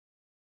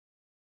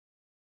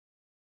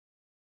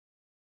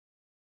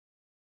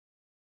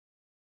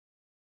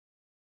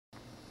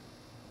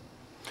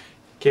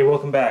Okay,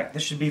 welcome back.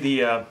 This should be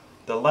the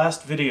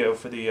last video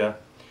for the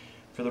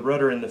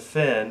rudder and the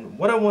fin.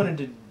 What I wanted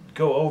to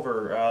go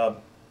over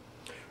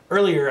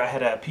earlier, I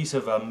had a piece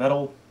of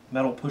metal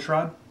push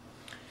rod,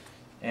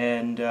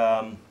 and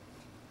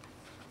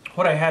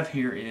what I have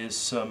here is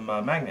some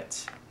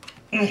magnets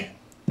that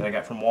I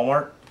got from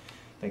Walmart.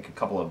 I think a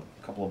couple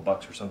of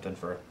bucks or something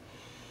for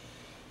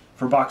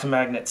a box of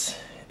magnets.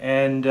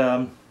 And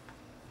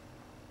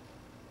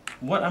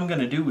what I'm going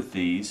to do with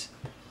these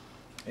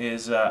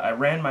is I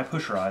ran my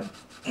push rod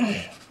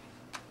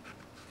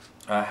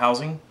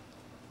housing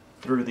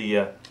through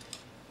the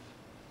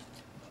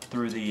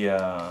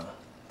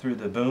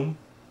boom,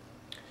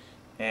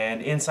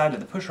 and inside of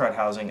the push rod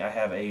housing I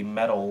have a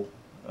metal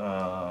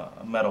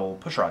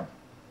push rod.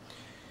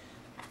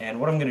 And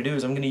what I'm going to do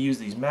is I'm going to use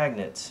these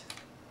magnets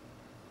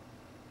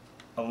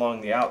along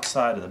the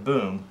outside of the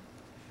boom.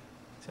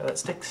 See how that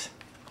sticks?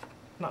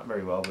 Not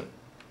very well, but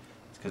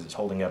it's because it's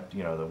holding up,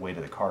 you know, the weight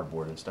of the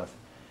cardboard and stuff.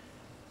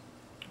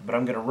 But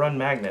I'm going to run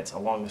magnets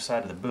along the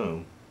side of the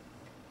boom,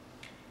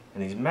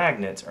 and these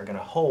magnets are going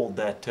to hold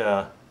that.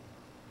 The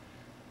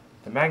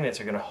magnets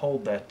are going to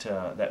hold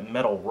that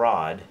metal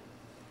rod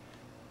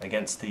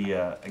against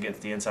the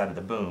inside of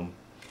the boom,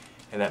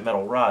 and that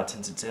metal rod,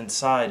 since it's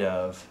inside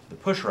of the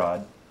push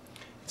rod,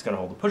 it's going to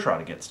hold the push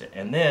rod against it.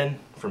 And then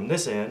from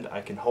this end,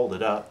 I can hold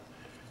it up,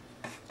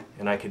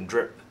 and I can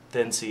drip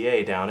thin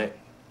CA down it,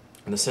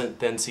 and the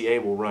thin CA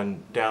will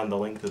run down the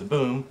length of the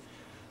boom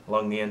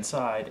along the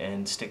inside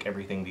and stick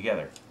everything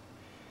together.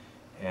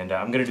 And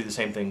I'm going to do the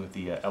same thing with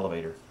the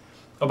elevator.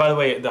 Oh, by the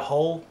way, the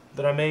hole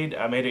that I made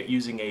it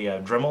using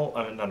a Dremel,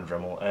 not a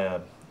Dremel,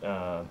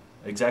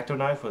 X-Acto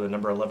knife with a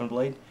number 11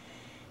 blade,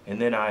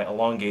 and then I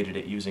elongated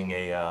it using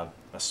a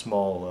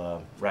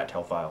small rat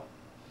tail file.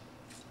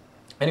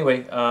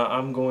 Anyway,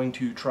 I'm going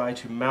to try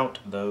to mount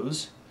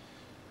those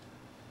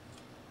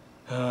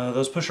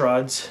push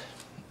rods,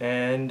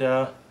 and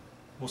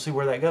we'll see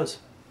where that goes.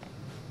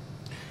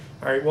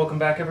 Alright, welcome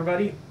back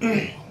everybody.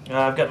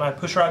 I've got my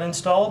push rod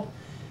installed.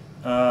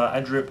 I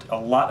dripped a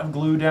lot of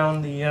glue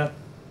down a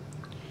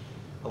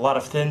lot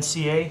of thin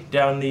CA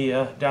down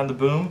the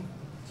boom,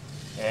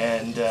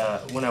 and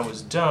when I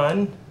was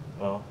done,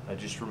 well, I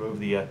just removed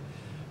the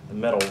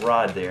metal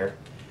rod there.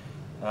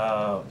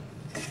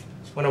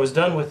 When I was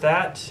done with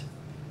that,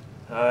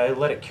 I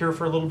let it cure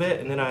for a little bit,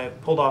 and then I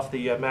pulled off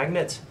the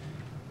magnets,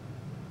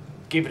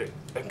 gave it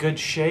a good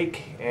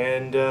shake,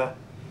 and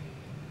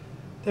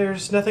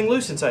there's nothing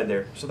loose inside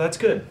there, so that's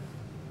good.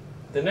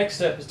 The next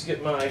step is to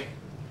get my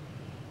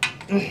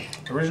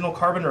original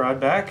carbon rod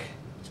back.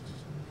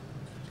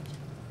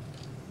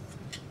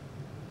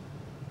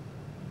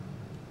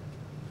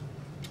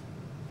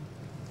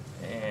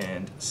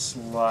 And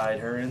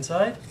slide her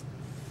inside.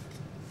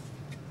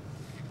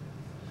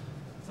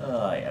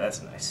 Oh yeah,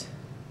 that's nice.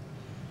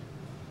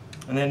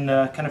 And then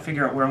kind of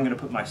figure out where I'm going to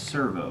put my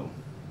servo.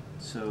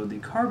 So the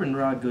carbon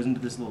rod goes into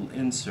this little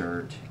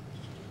insert,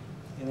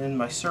 and then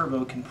my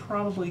servo can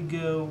probably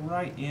go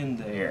right in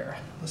there.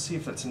 Let's see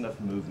if that's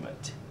enough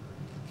movement.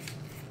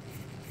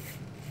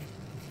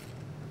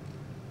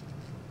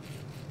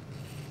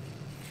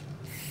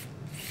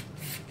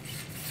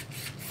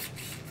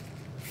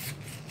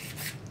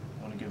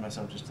 I want to give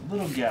myself just a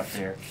little gap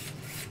there.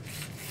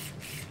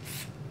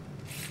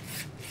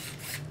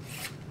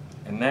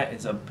 And that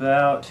is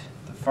about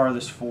the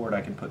farthest forward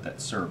I can put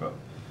that servo.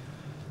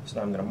 So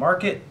now I'm going to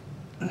mark it.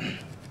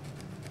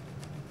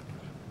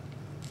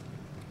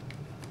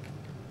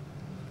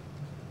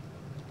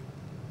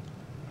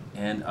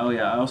 And oh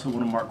yeah, I also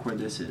want to mark where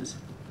this is.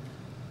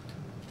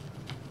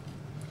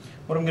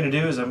 What I'm going to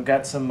do is I've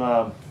got some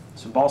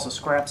balsa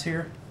scraps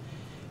here,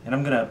 and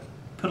I'm going to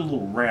put a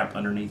little ramp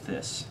underneath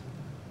this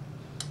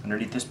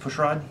push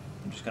rod.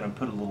 I'm just going to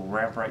put a little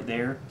ramp right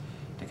there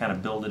to kind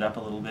of build it up a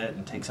little bit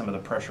and take some of the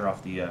pressure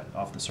off the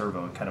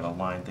servo and kind of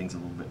align things a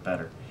little bit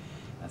better.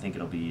 I think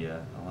it'll be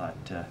a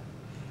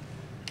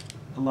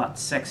lot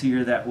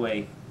sexier that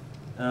way.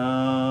 But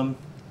I'm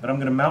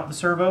going to mount the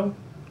servo,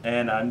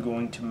 and I'm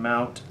going to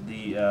mount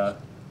the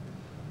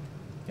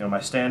my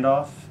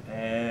standoff,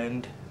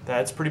 and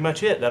that's pretty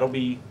much it. That'll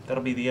be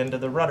the end of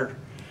the rudder.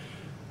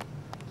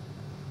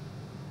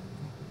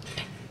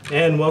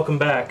 And welcome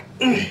back.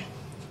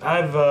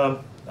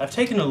 I've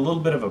taken a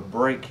little bit of a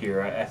break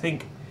here. I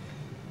think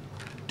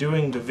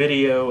doing the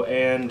video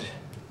and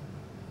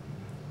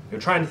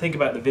trying to think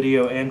about the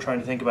video and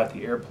trying to think about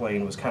the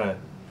airplane was kind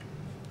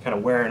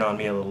of wearing on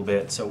me a little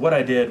bit. So what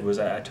I did was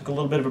I took a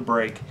little bit of a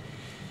break,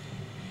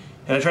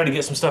 and I tried to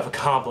get some stuff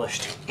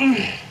accomplished.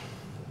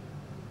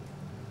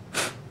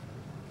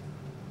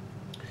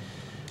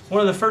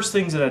 One of the first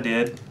things that I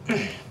did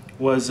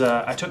was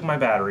I took my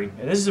battery,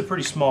 and this is a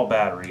pretty small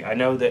battery. I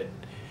know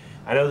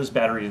this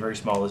battery is very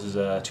small. This is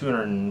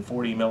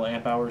 240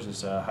 milliamp hours.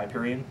 It's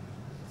Hyperion.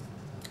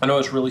 I know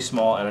it's really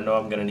small, and I know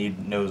I'm going to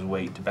need nose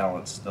weight to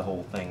balance the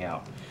whole thing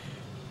out.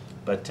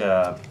 But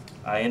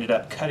I ended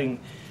up cutting.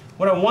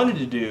 What I wanted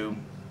to do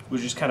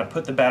was just kind of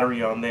put the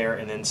battery on there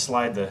and then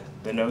slide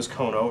the nose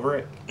cone over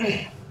it.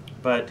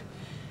 But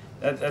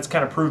that's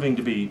kind of proving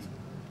to be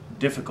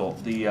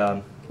difficult.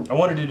 I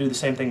wanted to do the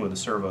same thing with the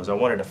servos. I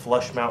wanted to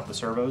flush mount the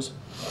servos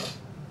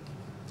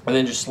and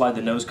then just slide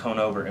the nose cone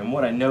over. And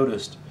what I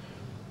noticed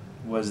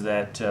was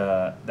that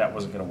that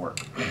wasn't going to work.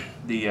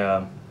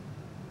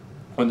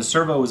 When the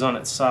servo was on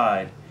its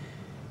side,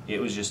 it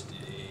was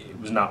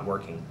not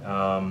working.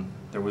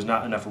 There was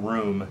not enough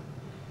room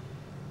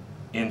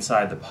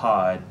inside the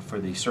pod for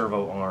the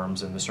servo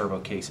arms and the servo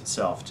case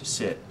itself to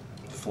sit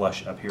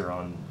flush up here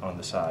on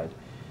the side.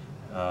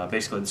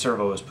 Basically, the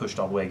servo was pushed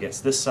all the way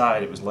against this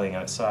side. It was laying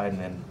on its side,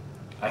 and then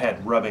I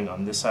had rubbing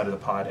on this side of the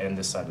pod and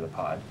this side of the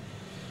pod.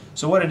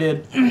 So what I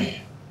did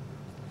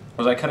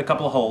was I cut a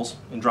couple of holes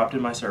and dropped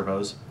in my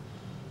servos.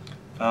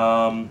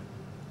 I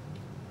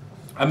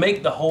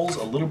make the holes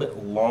a little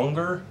bit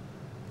longer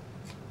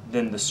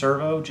than the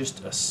servo,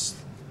 just a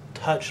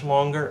touch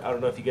longer. I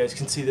don't know if you guys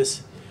can see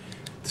this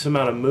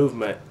amount of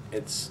movement.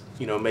 It's,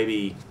 you know,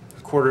 maybe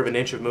a quarter of an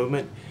inch of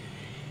movement.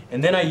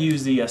 And then I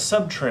use the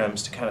sub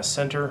trims to kind of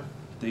center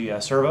the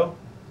servo.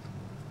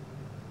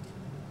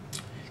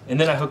 And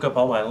then I hook up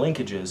all my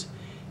linkages.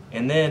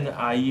 And then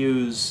I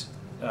use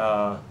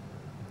the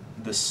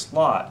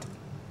slot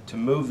to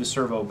move the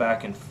servo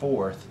back and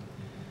forth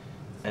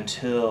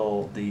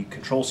until the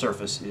control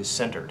surface is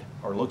centered,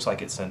 or looks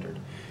like it's centered.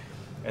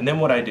 And then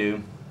what I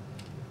do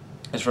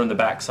is from the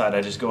back side,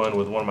 I just go in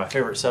with one of my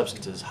favorite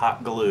substances,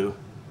 hot glue,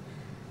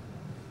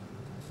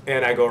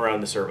 and I go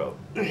around the servo.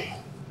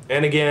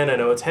 And again, I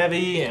know it's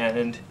heavy,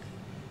 and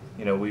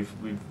you know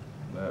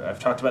I've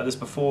talked about this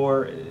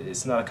before.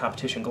 It's not a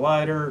competition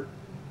glider.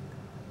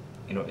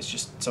 You know, it's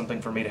just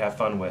something for me to have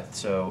fun with,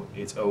 so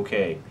it's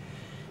okay.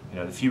 You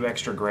know, the few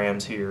extra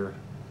grams here,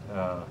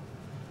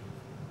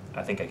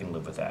 I think I can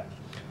live with that.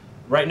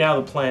 Right now,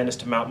 the plan is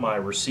to mount my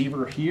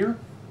receiver here.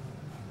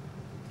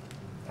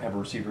 I have a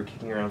receiver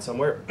kicking around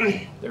somewhere.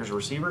 There's a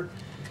receiver.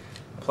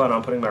 I plan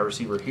on putting my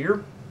receiver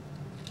here.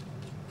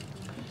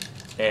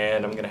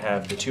 And I'm going to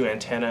have the two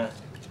antennae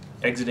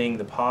exiting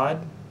the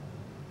pod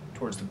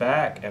towards the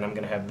back, and I'm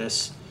going to have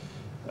this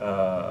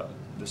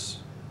this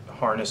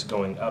harness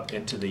going up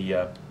into the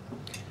up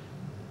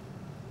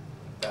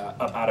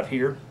out of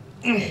here.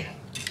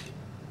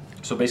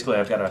 So basically,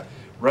 I've got to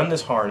run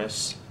this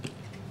harness.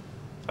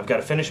 I've got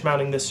to finish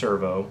mounting this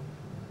servo.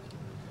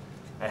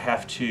 I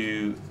have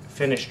to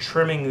finish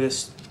trimming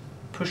this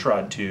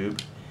pushrod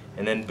tube,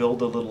 and then build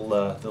the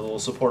little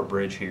support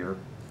bridge here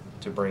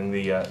to bring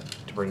the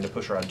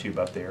pushrod tube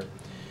up there.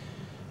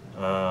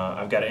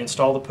 I've got to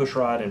install the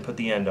pushrod and put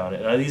the end on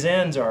it. Now these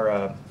ends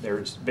are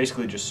they're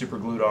basically just super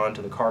glued on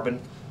to the carbon,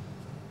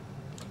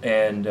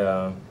 and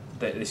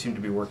they seem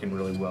to be working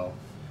really well.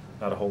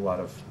 Not a whole lot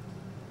of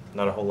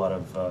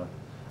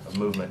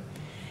movement.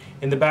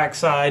 In the back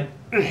side,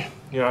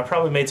 you know, I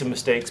probably made some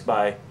mistakes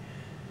by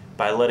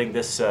letting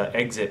this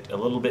exit a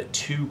little bit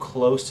too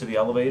close to the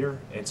elevator,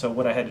 and so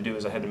what I had to do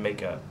is I had to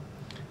make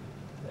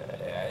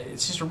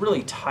it's just a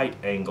really tight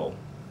angle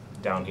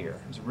down here.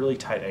 It's a really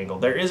tight angle.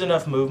 There is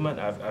enough movement.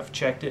 I've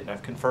checked it and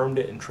I've confirmed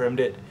it and trimmed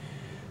it.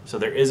 So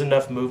there is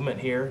enough movement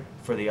here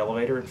for the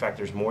elevator. In fact,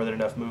 there's more than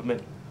enough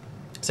movement.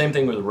 Same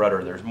thing with the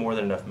rudder. There's more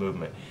than enough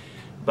movement.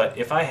 But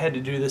if I had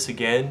to do this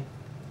again,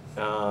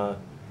 I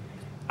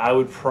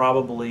would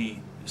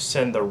probably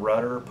send the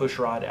rudder push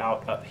rod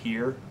out up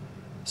here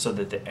so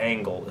that the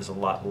angle is a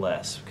lot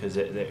less, because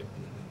you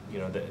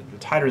know, the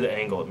tighter the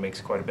angle, it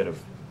makes quite a bit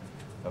of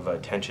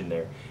tension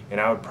there.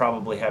 And I would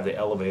probably have the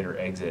elevator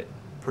exit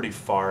pretty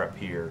far up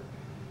here,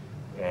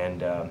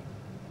 and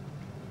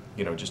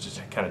you know, just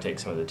to kind of take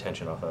some of the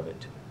tension off of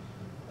it.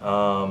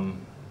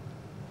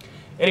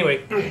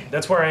 Anyway,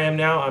 that's where I am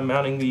now. I'm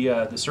mounting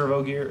the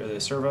servo gear, the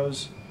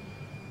servos,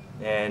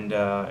 and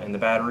the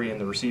battery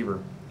and the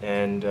receiver,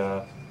 and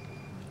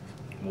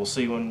we'll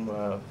see in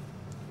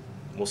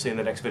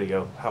the next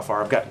video how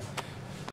far I've gotten.